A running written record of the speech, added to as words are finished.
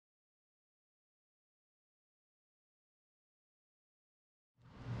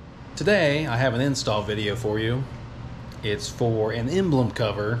Today I have an install video for you. It's for an emblem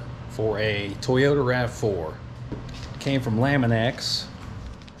cover for a Toyota RAV4. It came from Lamin-X,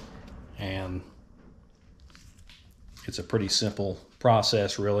 and it's a pretty simple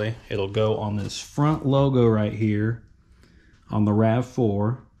process really. It'll go on this front logo right here on the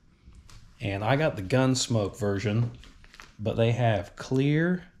RAV4, and I got the Gunsmoke version, but they have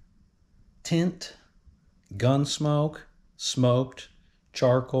clear, tint, Gunsmoke, smoked,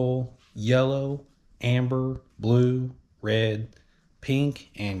 charcoal, yellow, amber, blue, red, pink,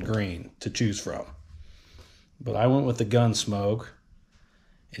 and green to choose from. But I went with the Gunsmoke.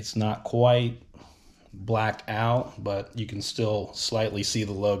 It's not quite blacked out, but you can still slightly see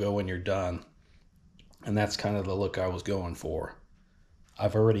the logo when you're done. And that's kind of the look I was going for.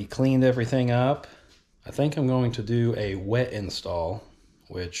 I've already cleaned everything up. I think I'm going to do a wet install,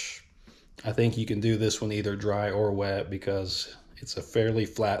 which I think you can do this one either dry or wet because it's a fairly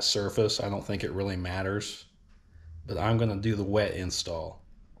flat surface. I don't think it really matters, but I'm going to do the wet install.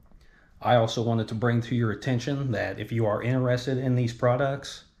 I also wanted to bring to your attention that if you are interested in these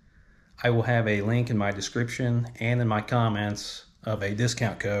products, I will have a link in my description and in my comments of a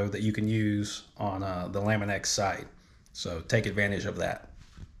discount code that you can use on the Lamin-X site. So take advantage of that.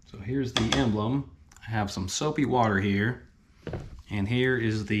 So here's the emblem. I have some soapy water here, and here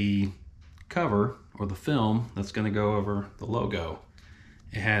is the cover or the film that's going to go over the logo.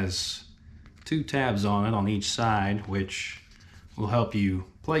 It has two tabs on it on each side, which will help you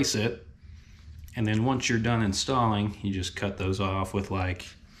place it. And then once you're done installing, you just cut those off with, like,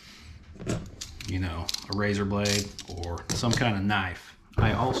 you know, a razor blade or some kind of knife.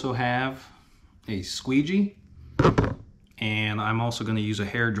 I also have a squeegee, and I'm also going to use a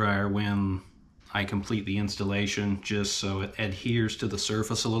hair dryer when I complete the installation, just so it adheres to the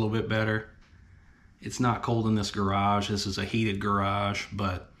surface a little bit better. It's not cold in this garage. This is a heated garage,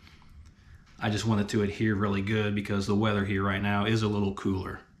 but I just want it to adhere really good because the weather here right now is a little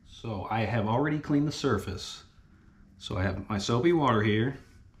cooler. So I have already cleaned the surface. So I have my soapy water here.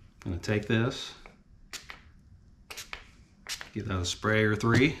 I'm gonna take this, get out a spray or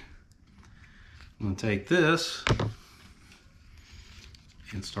three. I'm gonna take this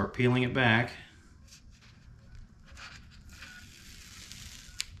and start peeling it back.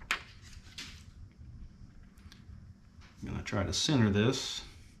 I'm going to try to center this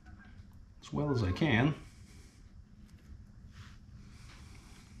as well as I can.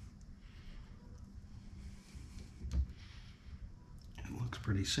 It looks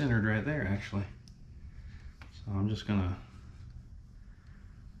pretty centered right there, actually. So I'm just going to,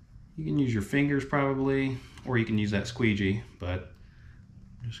 you can use your fingers probably, or you can use that squeegee, but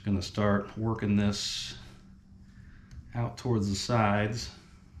I'm just going to start working this out towards the sides.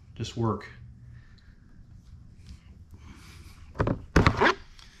 Just work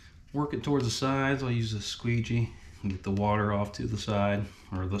it towards the sides. I'll use the squeegee and get the water off to the side,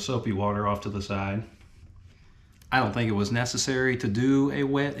 or the soapy water off to the side. I don't think it was necessary to do a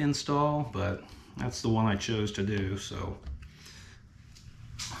wet install, but that's the one I chose to do, so.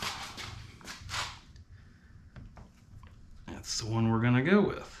 That's the one we're gonna go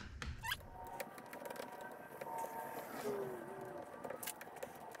with.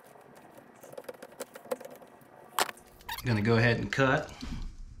 I'm gonna go ahead and cut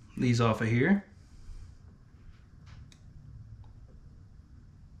these off of here.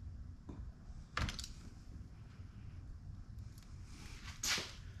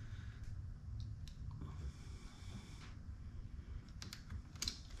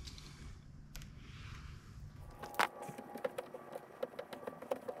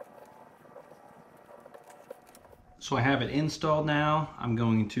 So I have it installed now. I'm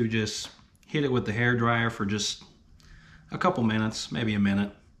going to just hit it with the hair dryer for just a couple minutes, maybe a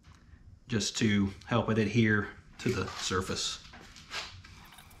minute, just to help it adhere to the surface.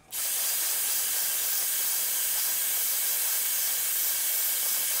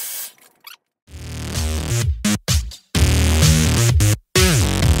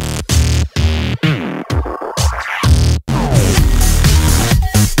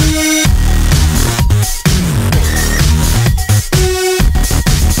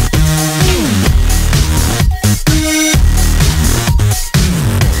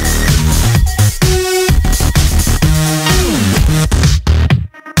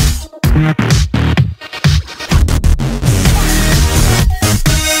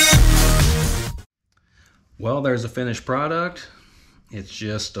 Well, there's a finished product. It's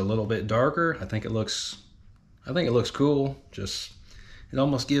just a little bit darker. I think it looks cool. Just, it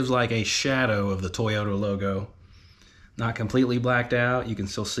almost gives like a shadow of the Toyota logo. Not completely blacked out. You can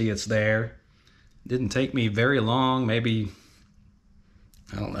still see it's there. Didn't take me very long, maybe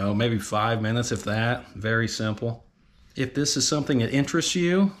I don't know, maybe 5 minutes if that. Very simple. If this is something that interests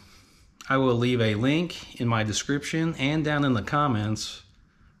you, I will leave a link in my description and down in the comments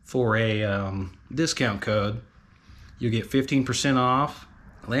for a discount code. You'll get 15% off.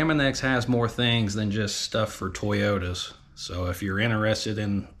 Lamin-X has more things than just stuff for Toyotas. So if you're interested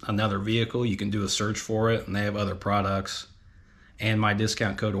in another vehicle, you can do a search for it, and they have other products. And my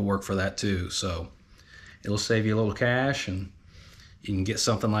discount code will work for that too. So it'll save you a little cash, and you can get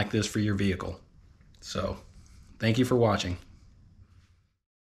something like this for your vehicle. So thank you for watching.